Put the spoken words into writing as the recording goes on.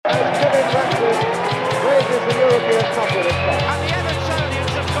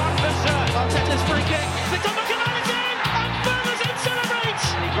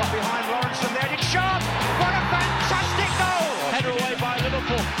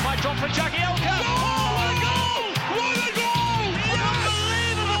drop for Jagielka. Oh, what a goal! What a goal! An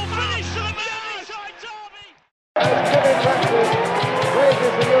unbelievable finish to the Merseyside derby. Kevin Ratcliffe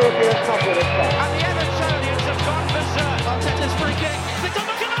raises the European Cup with a start. And the Evertonians have gone berserk. Arteta's free kick. Victor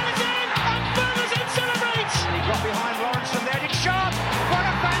McAllister's in, and Ferguson celebrates. And he got behind Lawrence from there. It's sharp. What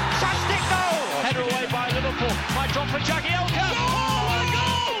a fantastic goal! Header away by Liverpool. Might drop for Jagielka. Oh, what a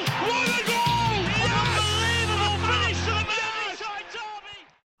goal! What a goal! An unbelievable finish to the Merseyside derby.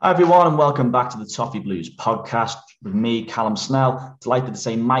 Hi everyone, and welcome back to the Toffee Blues podcast with me, Callum Snell. Delighted to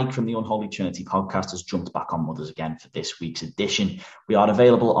say Mike from the Unholy Trinity podcast has jumped back on with us again for this week's edition. We are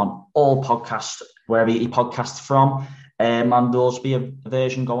available on all podcasts, wherever you get podcasts from, and there'll also be a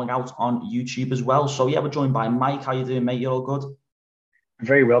version going out on YouTube as well. So yeah, we're joined by Mike. How you doing, mate? You all good?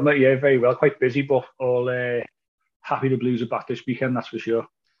 Very well, mate. Yeah, very well. Quite busy, but all happy the Blues are back this weekend, that's for sure.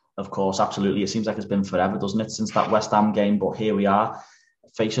 Of course, absolutely. It seems like it's been forever, doesn't it, since that West Ham game? But here we are,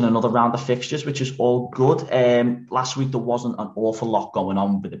 facing another round of fixtures, which is all good. Last week, there wasn't an awful lot going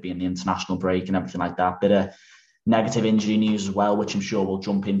on with it being the international break and everything like that. Bit of negative injury news as well, which I'm sure we'll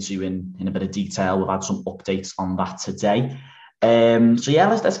jump into in a bit of detail. We've had some updates on that today. So yeah,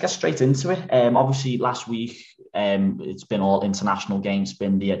 let's get straight into it. Obviously, last week, it's been all international games,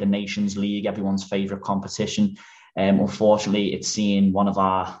 been the Nations League, everyone's favourite competition. Unfortunately, it's seen one of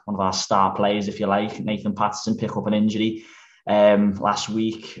our star players, if you like, Nathan Patterson, pick up an injury. Last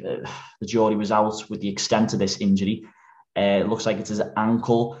week, the jury was out with the extent of this injury. It looks like it's his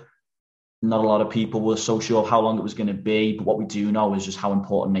ankle. Not a lot of people were so sure of how long it was going to be, but what we do know is just how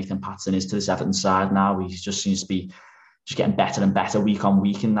important Nathan Patterson is to this Everton side now. He just seems to be just getting better and better week on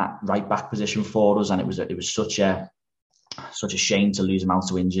week in that right back position for us, and it was such a shame to lose him out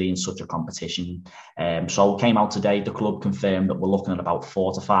to injury in such a competition. So came out today, the club confirmed that we're looking at about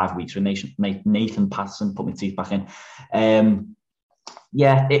 4 to 5 weeks with Nathan Patterson. Put my teeth back in.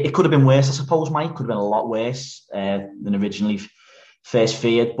 It could have been worse, I suppose, Mike. Could have been a lot worse than originally first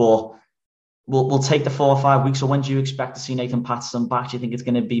feared, but we'll take the 4 or 5 weeks. So when do you expect to see Nathan Patterson back? Do you think it's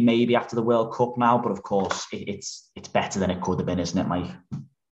going to be maybe after the World Cup now? But of course, it's better than it could have been, isn't it, Mike?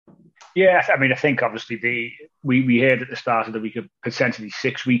 Yeah, I mean, I think obviously we heard at the start of the week of potentially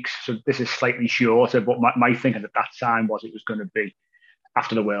 6 weeks, so this is slightly shorter, but my thinking at that time was it was going to be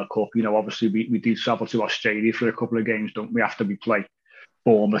after the World Cup. You know, obviously we do travel to Australia for a couple of games, don't we? After we play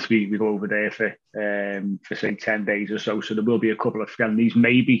Bournemouth, we go over there for say 10 days or so there will be a couple of friendlies.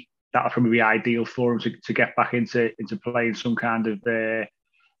 Maybe that'll probably be ideal for him to get back into playing some kind of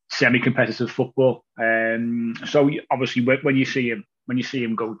semi-competitive football. So obviously when you see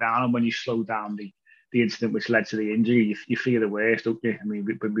him go down and when you slow down the incident which led to the injury, you feel the worst, don't you? I mean,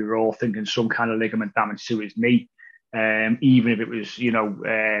 we were all thinking some kind of ligament damage to his knee. Even if it was,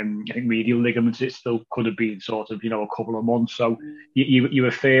 I think medial ligaments, it still could have been sort of, a couple of months. So you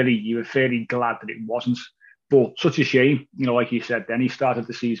were fairly glad that it wasn't. But such a shame, like you said, then he started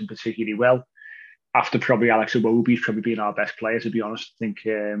the season particularly well. After probably Alex Iwobi's probably been our best player, to be honest. I think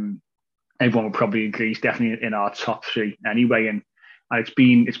everyone would probably agree he's definitely in our top three anyway. And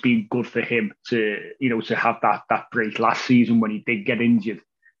it's been good for him to have that break last season when he did get injured.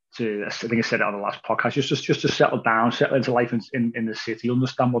 I think I said it on the last podcast, just to settle down, settle into life in the city,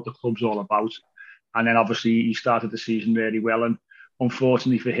 understand what the club's all about. And then obviously he started the season really well. And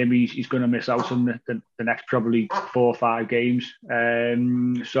unfortunately for him, he's going to miss out on the next probably 4 or 5 games.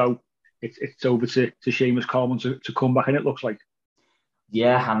 So it's over to Seamus Coleman to come back, and it looks like.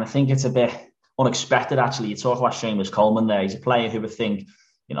 Yeah, and I think it's a bit unexpected, actually. You talk about Seamus Coleman there. He's a player who I think,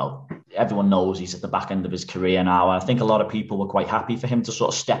 everyone knows he's at the back end of his career now. I think a lot of people were quite happy for him to sort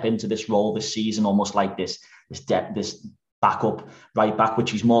of step into this role this season, almost like this backup right back,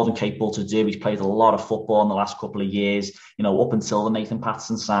 which he's more than capable to do. He's played a lot of football in the last couple of years, up until the Nathan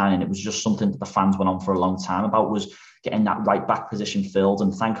Patterson signing. It was just something that the fans went on for a long time about, was getting that right back position filled.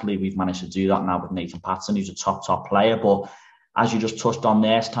 And thankfully, we've managed to do that now with Nathan Patterson, who's a top player. But as you just touched on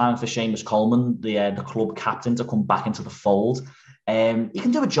there, it's time for Seamus Coleman, the club captain, to come back into the fold. He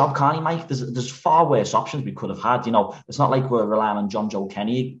can do a job, can't he, Mike? There's far worse options we could have had. It's not like we're relying on John Joe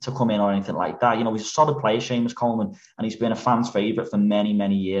Kenny to come in or anything like that. He's a solid player, Seamus Coleman, and he's been a fan's favourite for many,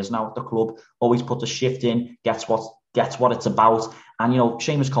 many years now at the club. Always put the shift in, gets what it's about. And,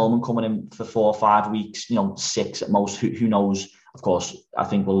 Seamus Coleman coming in for 4 or 5 weeks, 6 at most, who knows? Of course, I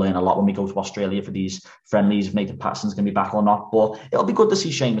think we'll learn a lot when we go to Australia for these friendlies, if Nathan Patterson's going to be back or not. But it'll be good to see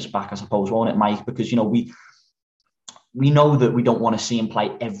Seamus back, I suppose, won't it, Mike? Because, we know that we don't want to see him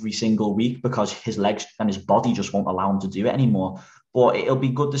play every single week because his legs and his body just won't allow him to do it anymore. But it'll be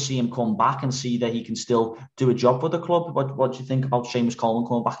good to see him come back and see that he can still do a job for the club. What do you think about Seamus Coleman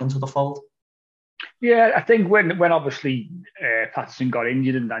coming back into the fold? Yeah, I think when obviously Patterson got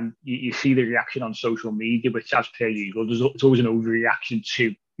injured, and then you see the reaction on social media, which, as per usual, it's always an overreaction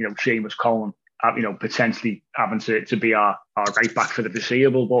to Seamus Coleman, potentially having to be our right back for the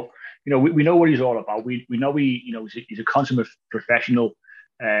foreseeable. But we know what he's all about. We know he's a consummate professional.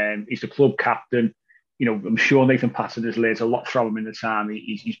 He's the club captain. I'm sure Nathan Patterson has learned a lot from him in the time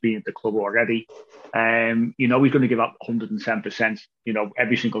he's been at the club already. He's going to give up 110%.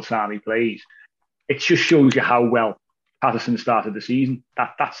 Every single time he plays. It just shows you how well Patterson started the season.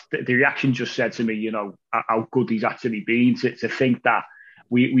 That's the reaction. Just said to me, how good he's actually been. To think that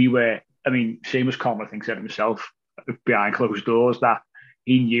we were. I mean, Seamus Coleman, I think, said himself behind closed doors that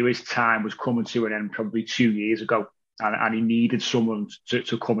he knew his time was coming to an end probably 2 years ago, and he needed someone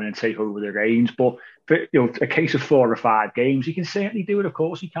to come in and take over the reins. But for a case of 4 or 5 games, he can certainly do it. Of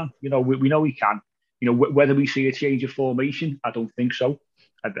course, he can. We know he can. Whether we see a change of formation, I don't think so.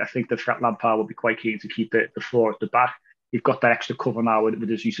 I think that Frank Lampard will be quite keen to keep the 4 at the back. You've got that extra cover now with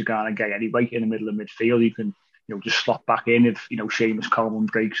Azusa Gana Gueye anyway in the middle of midfield. You can just slot back in if Seamus Coleman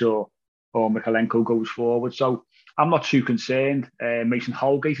breaks or Mykolenko goes forward. So I'm not too concerned. Mason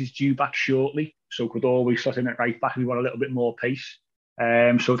Holgate is due back shortly, so could always slot in at right back if we want a little bit more pace.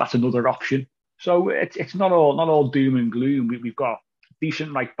 So that's another option. So it's not all doom and gloom. We've got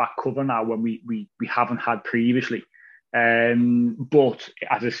decent right back cover now when we haven't had previously. But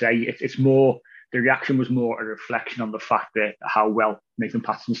as I say, it's more, the reaction was more a reflection on the fact that how well Nathan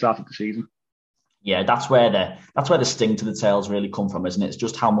Patterson started the season. Yeah, that's where the sting to the tails really come from, isn't it? It's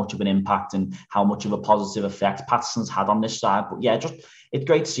just how much of an impact and how much of a positive effect Patterson's had on this side. But yeah, it's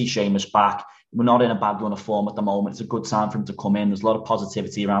great to see Seamus back. We're not in a bad run of form at the moment. It's a good time for him to come in. There's a lot of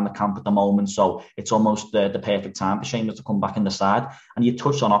positivity around the camp at the moment. So it's almost the perfect time for Seamus to come back in the side. And you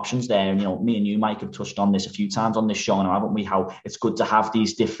touched on options there. And, me and you, Mike, have touched on this a few times on this show now, haven't we? How it's good to have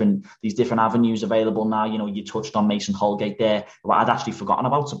these different avenues available now. You touched on Mason Holgate there, what I'd actually forgotten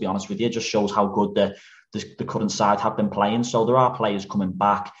about, to be honest with you. It just shows how good the current side have been playing. So there are players coming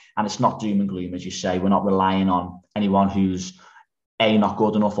back, and it's not doom and gloom, as you say. We're not relying on anyone who's A, not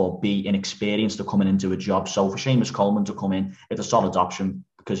good enough, or B, inexperienced to come in and do a job. So for Seamus Coleman to come in, it's a solid option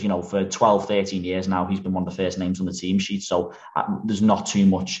because, for 12, 13 years now, he's been one of the first names on the team sheet. So there's not too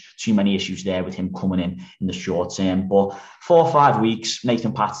many issues there with him coming in the short term. But 4 or 5 weeks,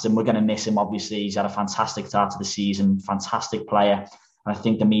 Nathan Patterson, we're going to miss him, obviously. He's had a fantastic start to the season, fantastic player. And I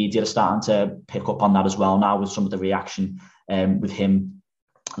think the media are starting to pick up on that as well now with some of the reaction with him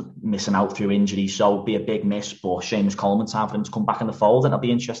missing out through injury. So it'll be a big miss, but Seamus Coleman, time for him to come back in the fold, and it'll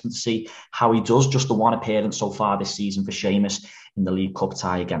be interesting to see how he does. Just the one appearance so far this season for Seamus in the League Cup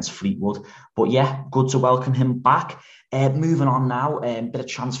tie against Fleetwood. But yeah, good to welcome him back. Moving on now, bit of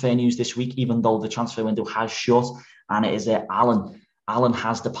transfer news this week, even though the transfer window has shut, and it is Alan. Alan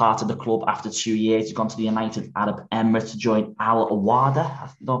has departed the club after 2 years. He's gone to the United Arab Emirates to join Al Awada. I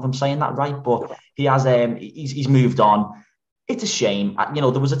don't know if I'm saying that right, but he has. He's moved on. It's a shame. There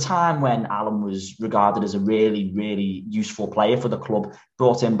was a time when Alan was regarded as a really, really useful player for the club,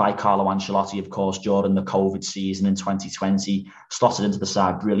 brought in by Carlo Ancelotti, of course, during the COVID season in 2020, slotted into the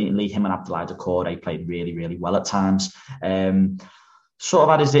side brilliantly. Him and Abdoulaye Doucouré played really, really well at times. Sort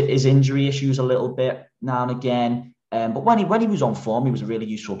of had his injury issues a little bit now and again. But when he was on form, he was a really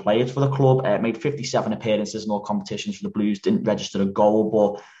useful player for the club. Made 57 appearances in all competitions for the Blues, didn't register a goal.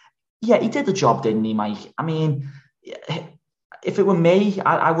 But yeah, he did the job, didn't he, Mike? I mean, if it were me,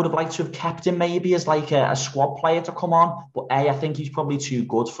 I would have liked to have kept him maybe as like a squad player to come on. But I think he's probably too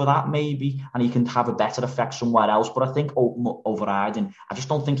good for that maybe, and he can have a better effect somewhere else. But I think overriding, I just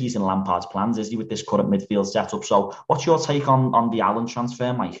don't think he's in Lampard's plans, is he, with this current midfield setup? So what's your take on the Allen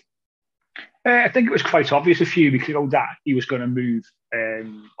transfer, Mike? I think it was quite obvious a few weeks ago that he was going to move.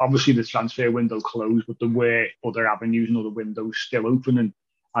 Obviously, the transfer window closed, but there were other avenues and other windows still open,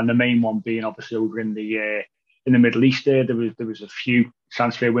 and the main one being obviously over in the Middle East. There was a few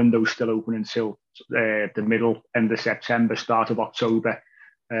transfer windows still open until the end of September, start of October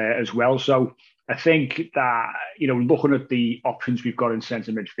as well. So I think that looking at the options we've got in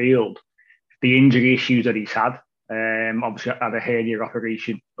centre midfield, the injury issues that he's had. Obviously had a hernia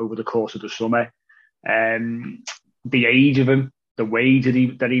operation over the course of the summer. The age of him, the wage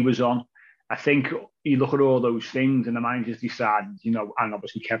that he was on. I think you look at all those things and the managers decide, and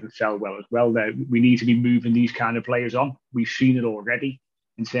obviously Kevin Selwell as well, that we need to be moving these kind of players on. We've seen it already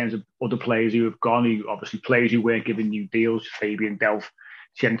in terms of other players who have gone, obviously players who weren't given new deals, Fabian Delph,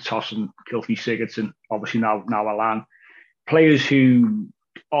 Cenk Tosun, Gylfi Sigurdsson, obviously now Alan. Players who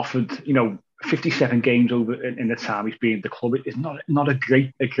offered, 57 games over in the time he's been at the club. It's not a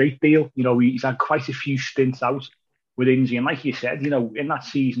great deal. He's had quite a few stints out with injury, and like you said, in that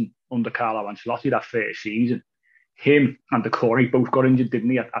season under Carlo Ancelotti, that first season, him and Doucouré both got injured, didn't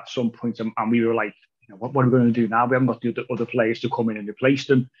they, at some point? And we were like, what are we going to do now? We haven't got the other players to come in and replace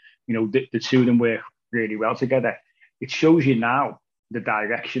them. The two of them work really well together. It shows you now the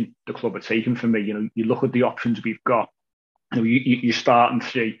direction the club are taking for me. You look at the options we've got. Your starting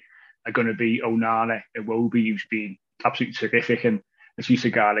three are going to be Onana, Iwobi, who's been absolutely terrific, and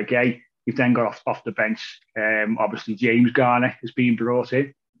Asisa Gallagher. You've then got off the bench, obviously James Garner has been brought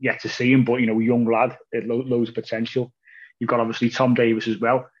in. Yet to see him, but a young lad, loads of potential. You've got obviously Tom Davies as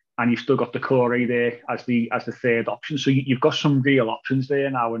well, and you've still got Doucouré there as the third option. So you've got some real options there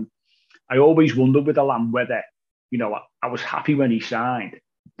now. And I always wondered with Allan whether, I was happy when he signed,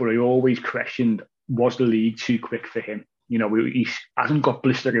 but I always questioned, was the league too quick for him? He hasn't got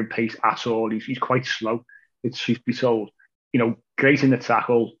blistering pace at all. He's quite slow, it's truth be told. Great in the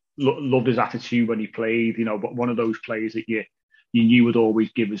tackle, loved his attitude when he played, but one of those players that you knew would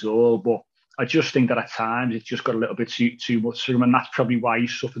always give his all. But I just think that at times it's just got a little bit too much for him, and that's probably why he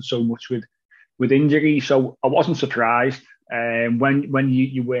suffered so much with injury. So I wasn't surprised when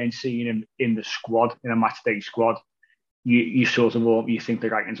you weren't seeing him in the squad, in a match day squad. You sort of you think the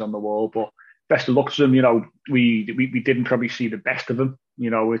writing's on the wall. But best of luck to him. We didn't probably see the best of him. He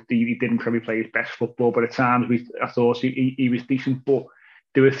didn't probably play his best football, but at times I thought he was decent. But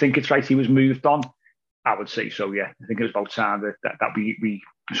do we think it's right he was moved on? I would say so, yeah. I think it was about time that we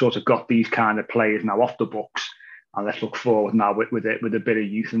sort of got these kind of players now off the books, and let's look forward now with a bit of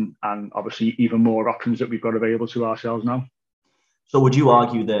youth and obviously even more options that we've got available to ourselves now. So would you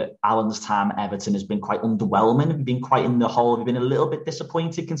argue that Alan's time at Everton has been quite underwhelming? Have you been quite in the hole? Have you been a little bit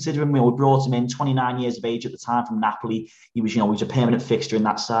disappointed considering we brought him in 29 years of age at the time from Napoli? He was a permanent fixture in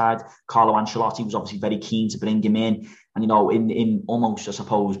that side. Carlo Ancelotti was obviously very keen to bring him in. And, in almost, I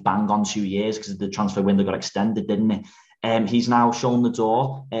suppose, bang on 2 years because the transfer window got extended, didn't it? He's now shown the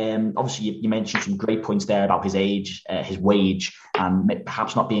door. Obviously, you mentioned some great points there about his age, his wage, and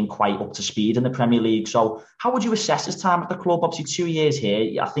perhaps not being quite up to speed in the Premier League. So how would you assess his time at the club? Obviously, 2 years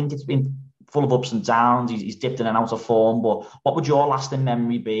here. I think it's been full of ups and downs. He's dipped in and out of form. But what would your lasting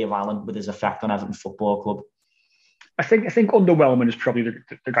memory be of Alan with his effect on Everton Football Club? I think underwhelming is probably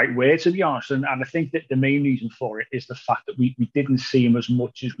the right word, to be honest. And I think that the main reason for it is the fact that we didn't see him as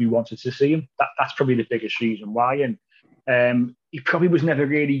much as we wanted to see him. That's probably the biggest reason why. And he probably was never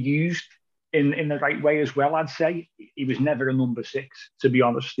really used in the right way as well, I'd say. He was never a number 6, to be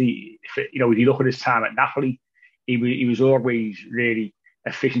honest. If you look at his time at Napoli, he was always really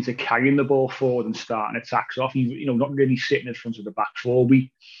efficient at carrying the ball forward and starting attacks off. Not really sitting in front of the back four.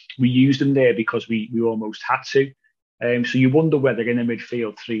 We used him there because we almost had to. So you wonder whether in the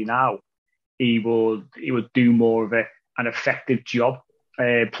midfield 3 now, he would do more of an effective job,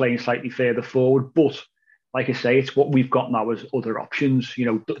 playing slightly further forward. But like I say, it's what we've got now as other options.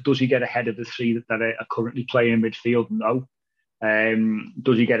 Does he get ahead of the 3 that are currently playing in midfield? No.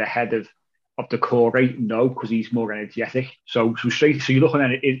 Does he get ahead of Doucouré? No, because he's more energetic. So you're looking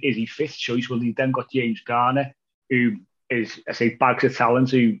at it, is he fifth choice? Well, he then got James Garner, who is, I say, bags of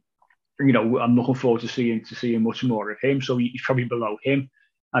talent, who I'm looking forward to seeing much more of him. So he's probably below him.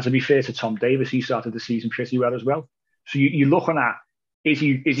 And to be fair to Tom Davies, he started the season pretty well as well. So you're looking at, is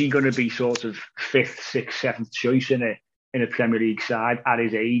he going to be sort of 5th, 6th, 7th choice in a Premier League side at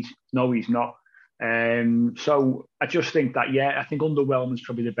his age? No, he's not. So I just think that, I think underwhelming is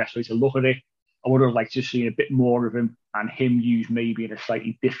probably the best way to look at it. I would have liked to see a bit more of him and him used maybe in a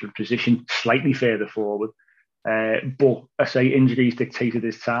slightly different position, slightly further forward. But I say injuries dictated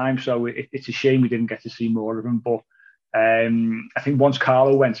his time, so it's a shame we didn't get to see more of him. But I think once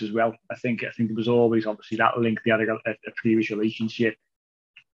Carlo went as well, I think there was always obviously that link. They had a previous relationship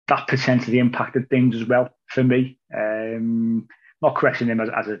that potentially impacted things as well for me. Not questioning him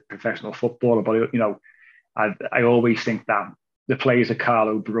as a professional footballer, but I always think that the players that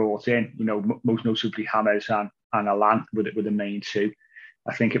Carlo brought in, most notably James and Allan, were the main 2.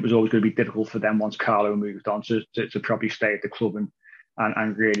 I think it was always going to be difficult for them once Carlo moved on to probably stay at the club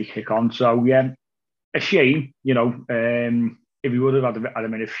and really kick on. So, a shame, if we would have had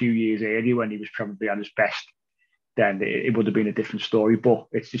him in a few years earlier when he was probably at his best, then it would have been a different story. But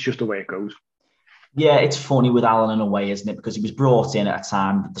it's just the way it goes. Yeah, it's funny with Alan in a way, isn't it? Because he was brought in at a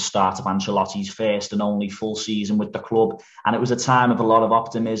time at the start of Ancelotti's first and only full season with the club. And it was a time of a lot of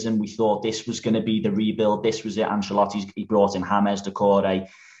optimism. We thought this was going to be the rebuild. This was it. He brought in James, Doucouré,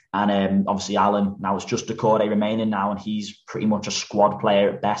 and obviously Alan. Now it's just Doucouré remaining now, and he's pretty much a squad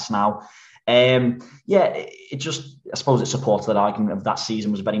player at best now. It just, I suppose it supports that argument of that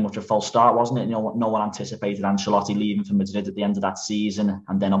season was very much a false start, wasn't it? No one anticipated Ancelotti leaving for Madrid at the end of that season.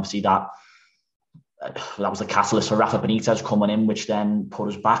 And then obviously that was the catalyst for Rafa Benitez coming in, which then put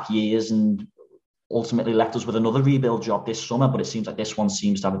us back years. And ultimately left us with another rebuild job this summer, but it seems like this one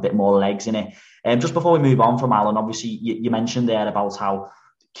seems to have a bit more legs in it. Just before we move on from Alan, obviously you mentioned there about how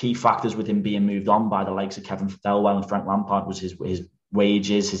key factors with him being moved on by the likes of Kevin Thelwell and Frank Lampard was his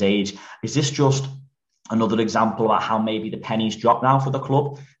wages, his age. Is this just another example about how maybe the pennies drop now for the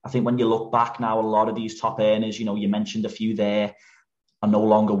club? I think when you look back now, a lot of these top earners, you mentioned a few there, are no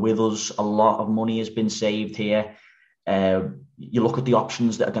longer with us. A lot of money has been saved here. You look at the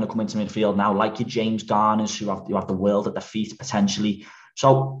options that are going to come into midfield now, like your James Garners, who have the world at their feet potentially.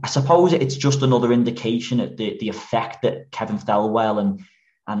 So I suppose it's just another indication at the effect that Kevin Thelwell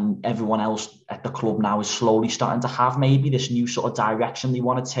and everyone else at the club now is slowly starting to have maybe this new sort of direction they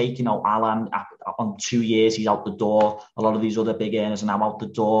want to take. Alan, on 2 years, he's out the door. A lot of these other big earners are now out the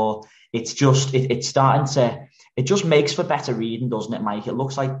door. It's just, it's starting to, it just makes for better reading, doesn't it, Mike? It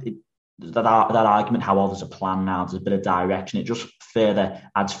looks like that argument, how there's a plan now, there's a bit of direction. It just further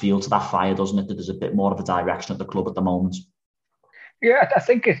adds fuel to that fire, doesn't it? That there's a bit more of a direction at the club at the moment. Yeah, I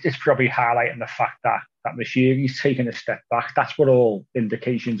think it's probably highlighting the fact that Moshiri's taking a step back. That's what all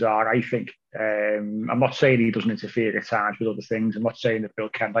indications are, I think. I'm not saying he doesn't interfere at times with other things. I'm not saying that Bill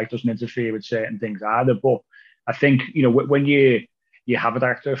Kenwright doesn't interfere with certain things either. But I think, when you have a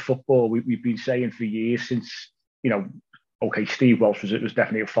director of football, we've been saying for years since, okay, Steve Walsh was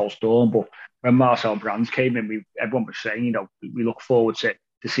definitely a false dawn. But when Marcel Brands came in, everyone was saying, we look forward to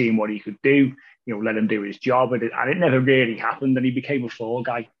seeing what he could do. Let him do his job. And it never really happened. And he became a fall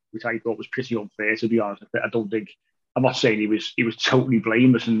guy, which I thought was pretty unfair, to be honest. I'm not saying he was totally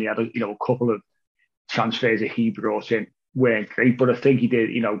blameless, and he had a couple of transfers that he brought in weren't great. But I think he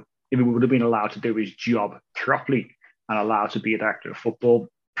did, if he would have been allowed to do his job properly and allowed to be a director of football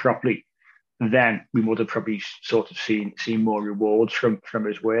properly, then we would have probably sort of seen more rewards from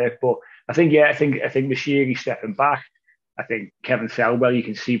his work. But I think Moshiri stepping back. I think Kevin Thelwell, you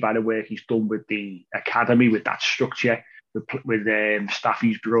can see by the work he's done with the academy, with that structure, with staff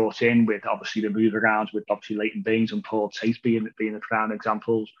he's brought in, with obviously the move arounds, with obviously Leighton Baines and Paul Tate being the prime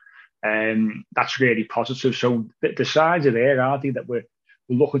examples. That's really positive. So the signs are there, aren't they, that we're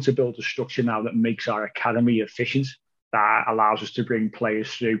looking to build a structure now that makes our academy efficient, that allows us to bring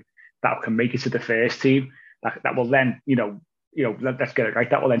players through that can make it to the first team, that will then, let's get it right,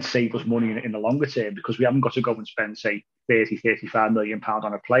 that will then save us money in the longer term, because we haven't got to go and spend, say, 35 million pounds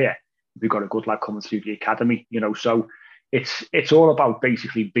on a player. We've got a good lad coming through the academy, so it's all about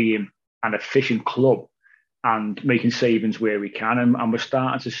basically being an efficient club and making savings where we can. And we're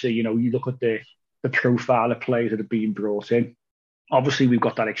starting to see, you look at the profile of players that are being brought in. Obviously, we've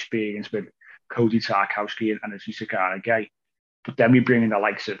got that experience with Cody Tarkowski and Aziz Gay, but then we bring in the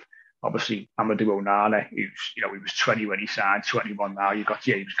likes of, obviously, Amadou Onana, who's, he was 20 when he signed, 21 now. You've got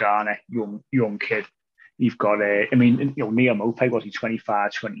James Garner, young kid. You've got, Neil Maupay, was he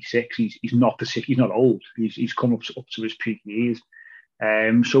 25, 26? He's not old. He's come up to his peak years.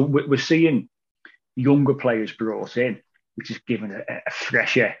 So we're seeing younger players brought in, which is giving a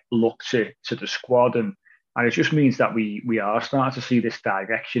fresher look to the squad. And it just means that we are starting to see this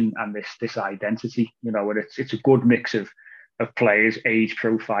direction and this identity, and it's a good mix of players, age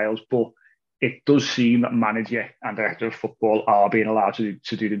profiles, but it does seem that manager and director of football are being allowed to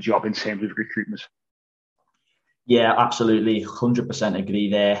do the job in terms of recruitment. Yeah, absolutely. 100% agree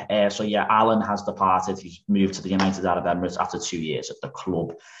there. So yeah, Alan has departed. He's moved to the United Arab Emirates after 2 years at the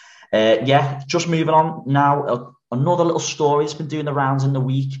club. Just moving on now. Another little story that's been doing the rounds in the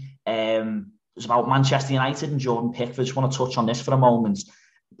week. It's about Manchester United and Jordan Pickford. Just want to touch on this for a moment.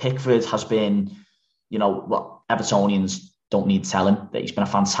 Pickford has been, Evertonians don't need telling that he's been a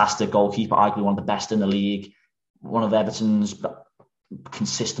fantastic goalkeeper, arguably one of the best in the league, one of Everton's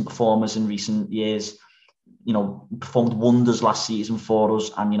consistent performers in recent years. Performed wonders last season for us,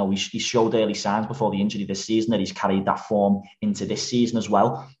 and he showed early signs before the injury this season that he's carried that form into this season as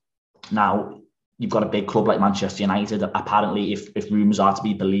well. Now you've got a big club like Manchester United. Apparently, if rumours are to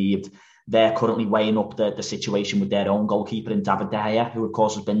be believed, they're currently weighing up the situation with their own goalkeeper in David De Gea, who of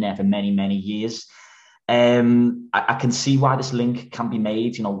course has been there for many, many years. I can see why this link can be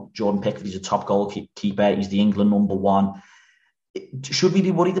made. Jordan Pickford is a top goalkeeper. He's the England number one. Should we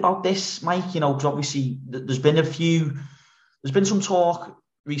be worried about this, Mike? Because obviously there's been some talk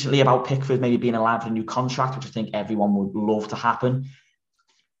recently about Pickford maybe being allowed for a new contract, which I think everyone would love to happen.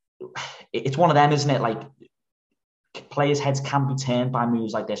 It's one of them, isn't it? Like, players' heads can be turned by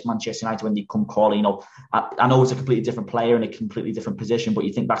moves like this. Manchester United, when they come calling, I know it's a completely different player in a completely different position, but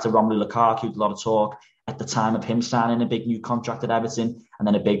you think back to Romelu Lukaku, a lot of talk at the time of him signing a big new contract at Everton, and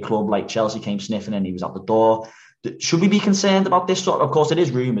then a big club like Chelsea came sniffing and he was out the door. Should we be concerned about this sort of course, it is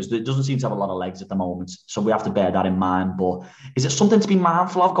rumours. It doesn't seem to have a lot of legs at the moment, so we have to bear that in mind. But is it something to be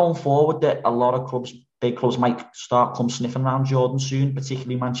mindful of going forward that a lot of clubs, big clubs, might start come sniffing around Jordan soon,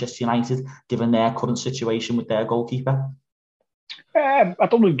 particularly Manchester United, given their current situation with their goalkeeper? I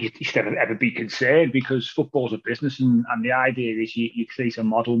don't think you should ever be concerned, because football's a business, and the idea is you create a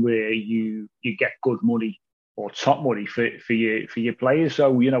model where you get good money or top money for your players.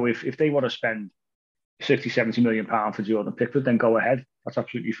 So, you know, if they want to spend 60, 70 million pounds for Jordan Pickford, then go ahead. That's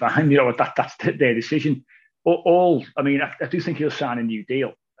absolutely fine. You know, that's their decision. I mean, I do think he'll sign a new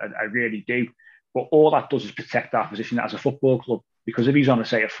deal. I really do. But all that does is protect our position as a football club, because if he's on,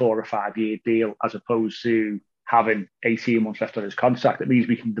 say, a 4 or 5 year deal, as opposed to having 18 months left on his contract, it means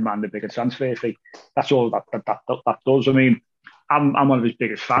we can demand a bigger transfer fee. That's all that does. I mean, I'm one of his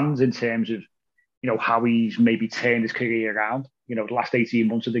biggest fans in terms of, you know, how he's maybe turned his career around. You know, the last 18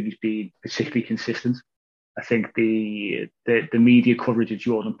 months, I think he's been particularly consistent. I think the media coverage of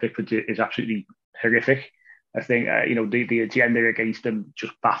Jordan Pickford is absolutely horrific. I think, you know, the agenda against him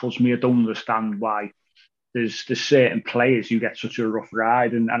just baffles me. I don't understand why there's certain players who get such a rough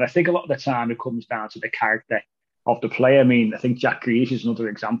ride. And I think a lot of the time it comes down to the character of the player. I mean, I think Jack Grealish is another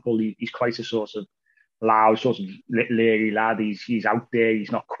example. He's quite a sort of loud, sort of leery lad. He's out there.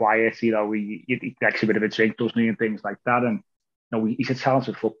 He's not quiet. You know, he takes a bit of a drink, doesn't he, and things like that. And you know, he's a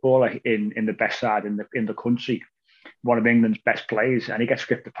talented footballer in the best side in the country, one of England's best players, and he gets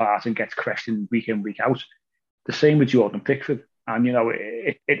ripped apart and gets questioned week in, week out. The same with Jordan Pickford. And, you know,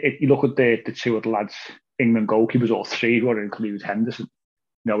 you look at the two of the lads, England goalkeepers, all three, who include Henderson.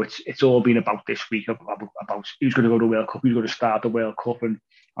 You know, it's all been about this week, about who's going to go to the World Cup, who's going to start the World Cup and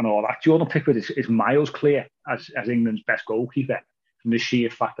all that. Jordan Pickford is miles clear as England's best goalkeeper, from the sheer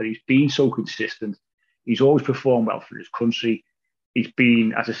fact that he's been so consistent. He's always performed well for his country. He's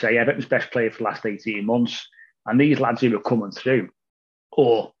been, as I say, Everton's best player for the last 18 months. And these lads who are coming through,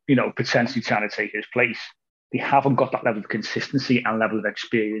 or, you know, potentially trying to take his place, they haven't got that level of consistency and level of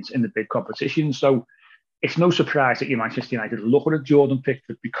experience in the big competitions. So it's no surprise that Manchester United look at Jordan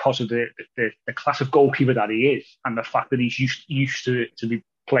Pickford because of the class of goalkeeper that he is, and the fact that he's used to be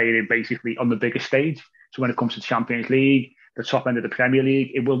playing in basically on the biggest stage. So when it comes to Champions League, the top end of the Premier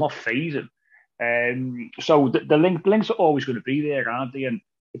League, it will not faze him. So the links are always going to be there, aren't they? And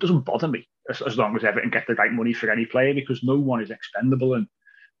it doesn't bother me as long as Everton get the right money for any player, because no one is expendable. And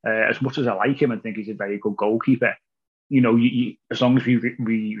as much as I like him and think he's a very good goalkeeper, you know, as long as we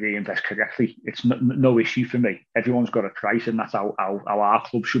reinvest correctly, it's no issue for me. Everyone's got a price, and that's how our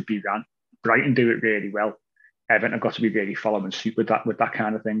club should be run. Brighton do it really well. Everton have got to be really following suit with that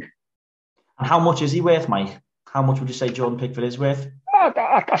kind of thing. And how much is he worth, Mike? How much would you say Jordan Pickford is worth?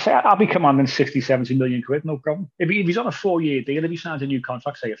 I say I'll be commanding 60, 70 million quid, no problem. If he's on a 4 year deal, if he signs a new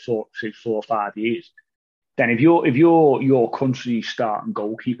contract, say 4 or 5 years, then if you're your country's starting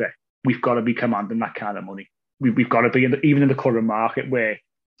goalkeeper, we've got to be commanding that kind of money. We've got to be even in the current market where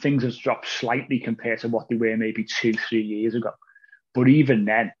things have dropped slightly compared to what they were maybe 2-3 years ago. But even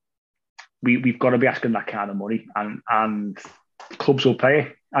then, we've got to be asking that kind of money, and clubs will pay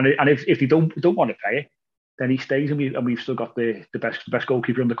it. And if they don't want to pay it, then he stays, and we've still got the best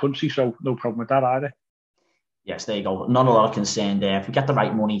goalkeeper in the country, so no problem with that either. Yes, there you go. Not a lot of concern there. If we get the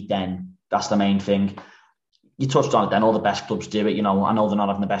right money, then that's the main thing. You touched on it then, all the best clubs do it. You know, I know they're not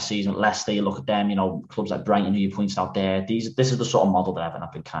having the best season at Leicester. You look at them, you know, clubs like Brighton, who you pointed out there. This is the sort of model that Everton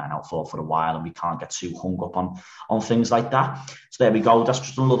have been crying out for a while, and we can't get too hung up on things like that. So there we go. That's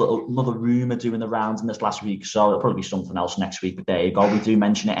just another rumour doing the rounds in this last week. So it'll probably be something else next week, but there you go. We do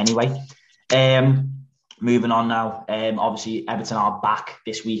mention it anyway. Moving on now. Obviously, Everton are back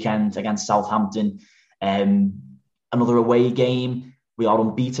this weekend against Southampton. Another away game. We are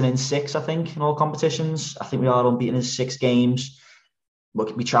unbeaten in 6, I think, in all competitions. I think we are unbeaten in 6 games.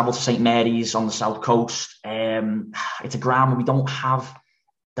 We travel to St Mary's on the south coast. It's a ground where we don't have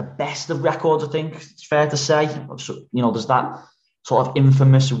the best of records, I think it's fair to say. So, you know, there's that sort of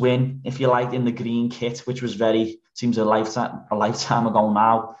infamous win, if you like, in the green kit, which was seems a lifetime ago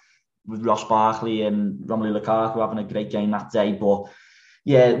now, with Ross Barkley and Romelu Lukaku having a great game that day. But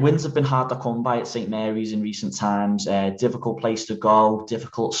yeah, wins have been hard to come by at St Mary's in recent times. Difficult place to go,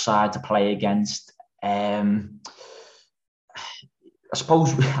 difficult side to play against. I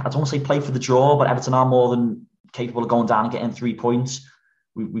suppose, I don't want to say play for the draw, but Everton are more than capable of going down and getting 3 points.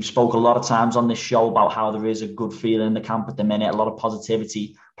 We've spoke a lot of times on this show about how there is a good feeling in the camp at the minute, a lot of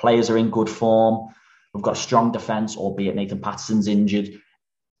positivity. Players are in good form. We've got a strong defence, albeit Nathan Patterson's injured.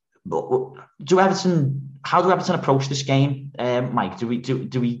 But how do Everton approach this game, Mike? Do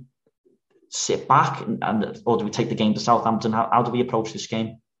we sit back or do we take the game to Southampton? How do we approach this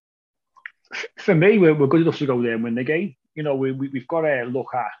game? For me, we're good enough to go there and win the game. You know, we've got to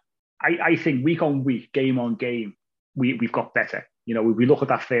look at. I think week on week, game on game, we've got better. You know, we look at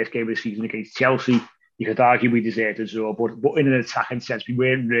that first game of the season against Chelsea. You could argue we deserved a draw, but in an attacking sense, we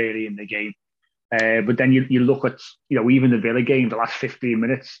weren't really in the game. But then you look at, you know, even the Villa game, the last 15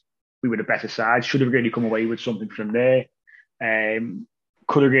 minutes, we were the better side. Should have really come away with something from there.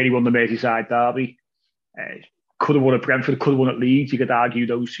 Could have really won the Merseyside derby. Could have won at Brentford, could have won at Leeds. You could argue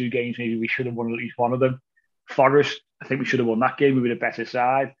those two games, maybe we should have won at least one of them. Forest, I think we should have won that game. We were the better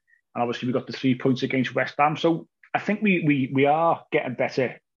side. And obviously we got the 3 points against West Ham. So I think we are getting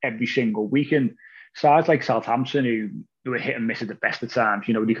better every single week. And sides like Southampton, who are hit and miss at the best of times,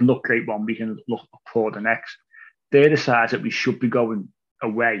 you know, they can look great one week and look poor the next. They're the sides that we should be going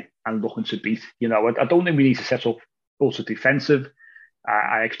away and looking to beat. You know, I don't think we need to set up also defensive.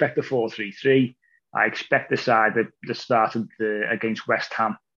 I expect the 4-3-3. I expect the side that started against West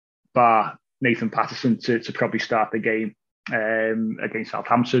Ham, bar Nathan Patterson, to probably start the game against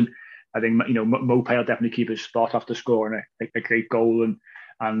Southampton. I think, you know, Maupay will definitely keep his spot after scoring a great goal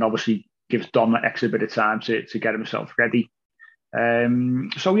and obviously gives Don that extra bit of time to get himself ready.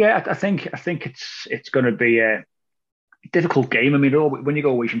 So yeah, I think it's going to be a difficult game. I mean, when you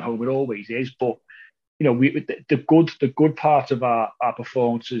go away from home, it always is. But you know, the good part of our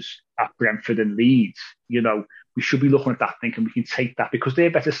performances at Brentford and Leeds, you know, we should be looking at that thinking we can take that because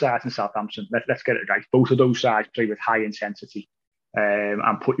they're better sides than Southampton. Let's get it right. Both of those sides play with high intensity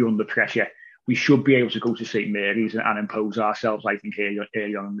and put you under pressure. We should be able to go to St Mary's and impose ourselves, I think,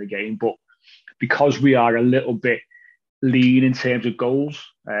 early on in the game. But because we are a little bit lean in terms of goals,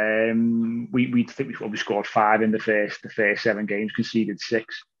 we think we've probably scored 5 in the first 7 games, conceded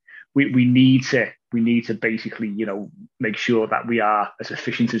 6. We need to basically, you know, make sure that we are as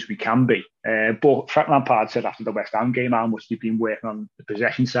efficient as we can be. But Frank Lampard said after the West Ham game how much they've been working on the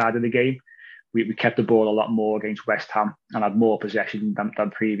possession side of the game. We kept the ball a lot more against West Ham and had more possession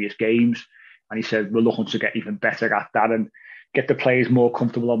than previous games. And he said we're looking to get even better at that and get the players more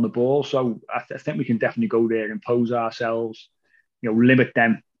comfortable on the ball. So I think we can definitely go there and impose ourselves, you know, limit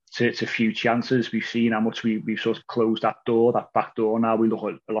them to few chances. We've seen how much we've sort of closed that back door. Now we look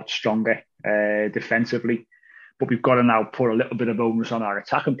a lot stronger defensively. But we've got to now put a little bit of onus on our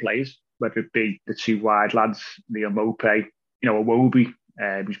attacking players, whether it be the 2 wide lads, Neal Maupay, you know, Iwobi,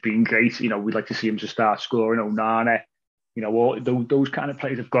 who's been great. You know, we'd like to see him to start scoring. Onana, you know, all those kind of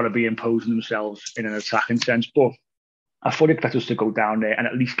players have got to be imposing themselves in an attacking sense. But I fully expect us to go down there and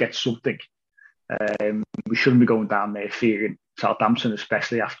at least get something. We shouldn't be going down there fearing Southampton,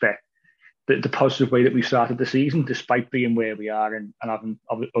 especially after the positive way that we started the season, despite being where we are and having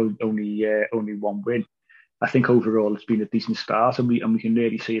only 1 win. I think overall it's been a decent start, and we can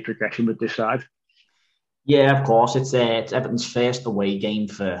really see a progression with this side. Yeah, of course. It's Everton's first away game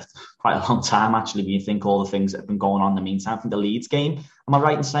for quite a long time, actually, when you think all the things that have been going on in the meantime. I think the Leeds game, am I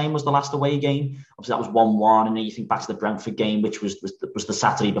right in saying, was the last away game? Obviously, that was 1-1, and then you think back to the Brentford game, which was the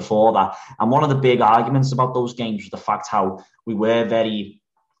Saturday before that. And one of the big arguments about those games was the fact how we were very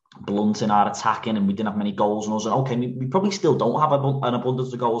blunt in our attacking and we didn't have many goals in us. And okay, we probably still don't have an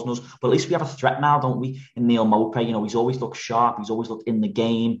abundance of goals in us, but at least we have a threat now, don't we? In Neal Maupay, you know, he's always looked sharp, he's always looked in the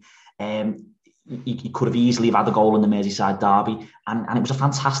game. He could have easily had a goal in the Merseyside derby, and it was a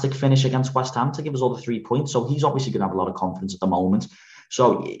fantastic finish against West Ham to give us all the 3 points. So he's obviously going to have a lot of confidence at the moment.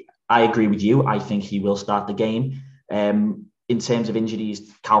 So I agree with you. I think he will start the game. In terms of injuries,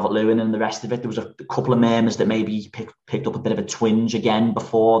 Calvert-Lewin and the rest of it, there was a couple of murmurs that maybe he picked up a bit of a twinge again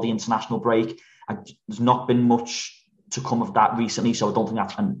before the international break. There's not been much to come of that recently, so I don't think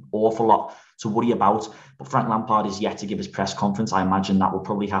that's an awful lot to worry about. But Frank Lampard is yet to give his press conference. I imagine that will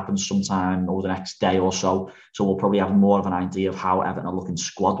probably happen sometime over the next day or so. So we'll probably have more of an idea of how Everton are looking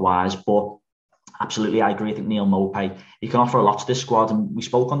squad-wise. But absolutely, I agree. I think Neal Maupay, he can offer a lot to this squad. And we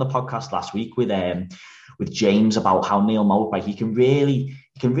spoke on the podcast last week with James about how Neal Maupay, he can really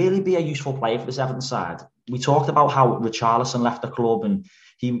be a useful player for this Everton side. We talked about how Richarlison left the club, and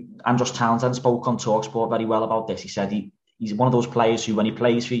Andros Townsend spoke on TalkSport very well about this. He said he's one of those players who, when he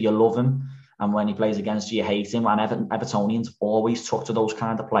plays for you, you love him, and when he plays against you, you hate him. And Evertonians always talk to those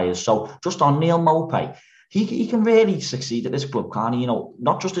kind of players. So just on Neal Maupay, he can really succeed at this club, can't he? You know,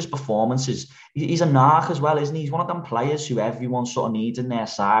 not just his performances. He's a narc as well, isn't he? He's one of them players who everyone sort of needs in their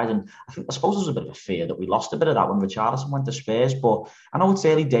side. And I suppose there's a bit of a fear that we lost a bit of that when Richarlison went to Spurs. But I know it's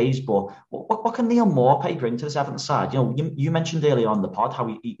early days, but what can Neal Maupay bring to this Everton side? You know, you mentioned earlier on the pod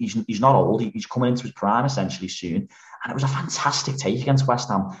how he's not old. He's coming into his prime essentially soon. And it was a fantastic take against West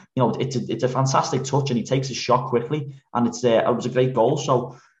Ham. You know, it's a fantastic touch, and he takes his shot quickly. And it was a great goal.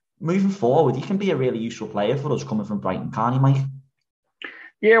 So moving forward, he can be a really useful player for us coming from Brighton, can't he, Mike?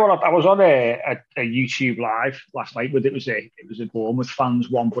 Yeah, well, I was on a YouTube live last night. It was a Bournemouth fans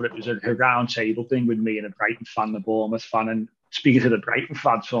one, but it was a round table thing with me and a Brighton fan, a Bournemouth fan, and speaking to the Brighton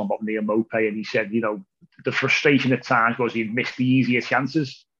fan, talking about Neal Maupay, and he said, the frustration at times was he'd missed the easier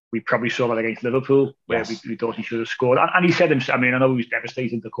chances. We probably saw that against Liverpool, where we thought he should have scored. And he said himself, I mean, I know he was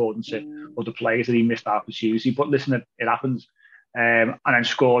devastated according to other players that he missed that opportunity, but listen, it happens. And then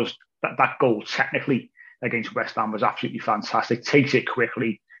scores that goal technically against West Ham was absolutely fantastic. Takes it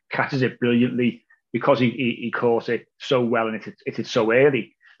quickly, catches it brilliantly because he caught it so well and it hit so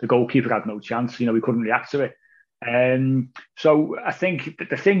early. The goalkeeper had no chance. He couldn't react to it. So I think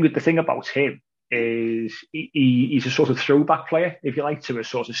the thing about him is he's a sort of throwback player, if you like, to a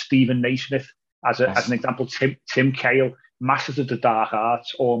sort of Stephen Naismith as an example. Tim Cahill, masters of the dark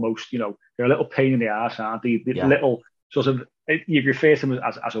arts, almost. They're a little pain in the arse, aren't they? Little sort of. You refer to him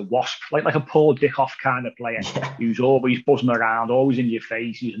as a wasp, like a Paul Dickoff kind of player who's always buzzing around, always in your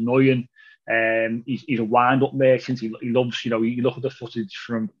face. He's annoying. He's a wind-up merchant. He loves, you look at the footage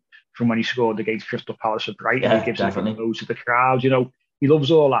from when he scored against Crystal Palace at Brighton. He gives definitely. It to the crowd. He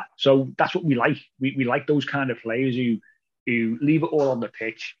loves all that. So that's what we like. We like those kind of players who leave it all on the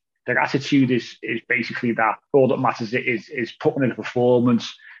pitch. Their attitude is basically that all that matters is putting in a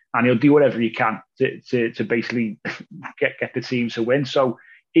performance. And he'll do whatever he can to basically get the team to win. So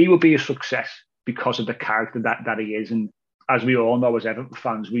he will be a success because of the character that he is. And as we all know, as Everton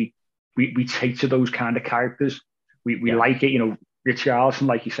fans, we take to those kind of characters. We like it. Richarlison,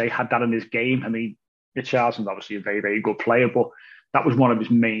 like you say, had that in his game. I mean, Richarlison's obviously a very, very good player, but that was one of his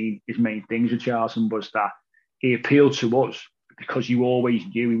main things. Richarlison was that he appealed to us because you always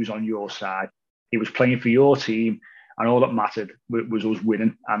knew he was on your side. He was playing for your team. And all that mattered was us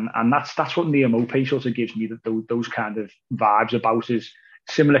winning, and that's what Neal Maupay sort of gives me those kind of vibes about his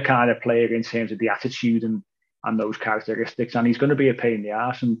similar kind of player in terms of the attitude and those characteristics. And he's going to be a pain in the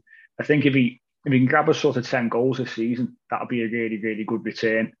arse. And I think if he can grab us sort of 10 goals this season, that'll be a really, really good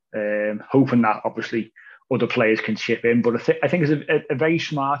return. Hoping that obviously other players can chip in, but I think it's a very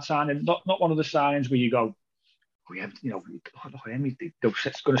smart signing, not one of the signings where you go, look at him, he's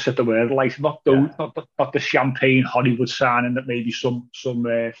going to set the world alight. Not the champagne Hollywood signing that maybe some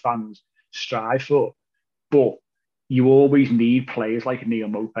fans strive for. But you always need players like Neal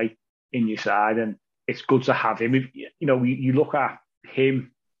Maupay in your side, and it's good to have him. You look at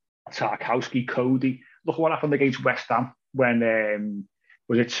him, Tarkowski, Cody. Look what happened against West Ham when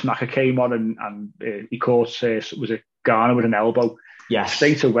was it Smacker came on and he caught was it Garner with an elbow. Yeah,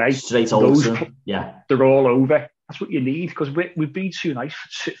 straight away. They're all over. That's what you need, because we've been too nice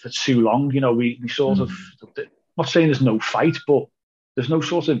for too long. We sort of, I'm not saying there's no fight, but there's no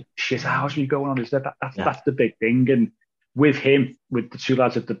sort of shit housery going on. Is that's the big thing. And with him, with the two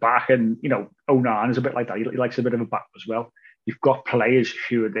lads at the back, and Onan is a bit like that. He likes a bit of a back as well. You've got players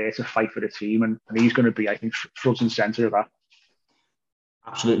who are there to fight for the team, and he's going to be, I think, front and centre of that.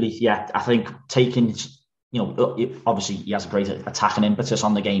 Absolutely, yeah. I think taking. Obviously he has a great attacking impetus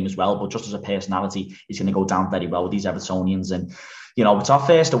on the game as well, but just as a personality, he's going to go down very well with these Evertonians. And, it's our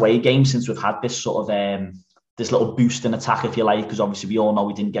first away game since we've had this sort of, this little boost in attack, if you like, because obviously we all know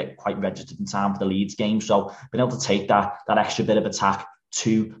we didn't get quite registered in time for the Leeds game. So being able to take that extra bit of attack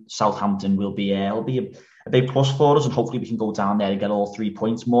to Southampton will be a big plus for us, and hopefully we can go down there and get all 3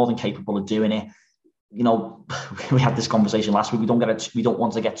 points, more than capable of doing it. We had this conversation last week. We don't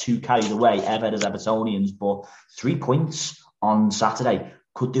want to get too carried away ever as Evertonians, but 3 points on Saturday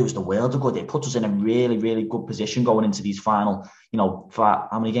could do us the world of good. It puts us in a really, really good position going into these final, for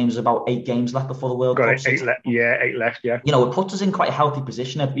how many games? About 8 games left before the World Cup. 8 left, yeah. It puts us in quite a healthy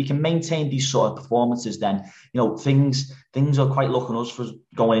position. If we can maintain these sort of performances, then, things are quite looking us for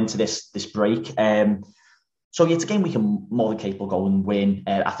going into this break. So it's a game we can more than capable go and win.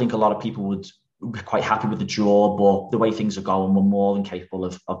 I think a lot of people would be quite happy with the draw, but the way things are going, we're more than capable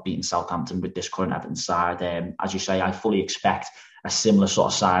of beating Southampton with this current Everton side. As you say, I fully expect a similar sort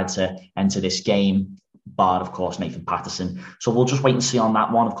of side to enter this game, bar, of course, Nathan Patterson. So we'll just wait and see on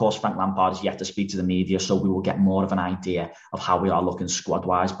that one. Of course, Frank Lampard is yet to speak to the media, so we will get more of an idea of how we are looking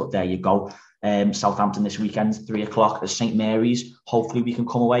squad-wise. But there you go. Southampton this weekend, 3:00 at St Mary's. Hopefully we can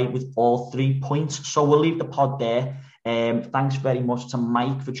come away with all 3 points. So we'll leave the pod there. Thanks very much to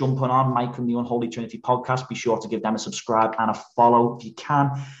Mike for jumping on. Mike from the Unholy Trinity podcast. Be sure to give them a subscribe and a follow if you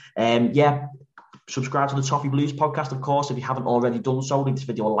can. Subscribe to the Toffee Blues podcast, of course, if you haven't already done so. Leave this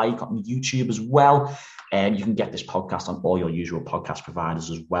video a like on YouTube as well. You can get this podcast on all your usual podcast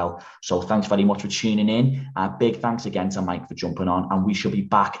providers as well. So thanks very much for tuning in. Big thanks again to Mike for jumping on. And we shall be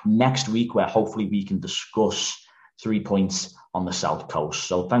back next week, where hopefully we can discuss 3 points on the South Coast.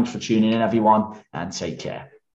 So thanks for tuning in, everyone, and take care.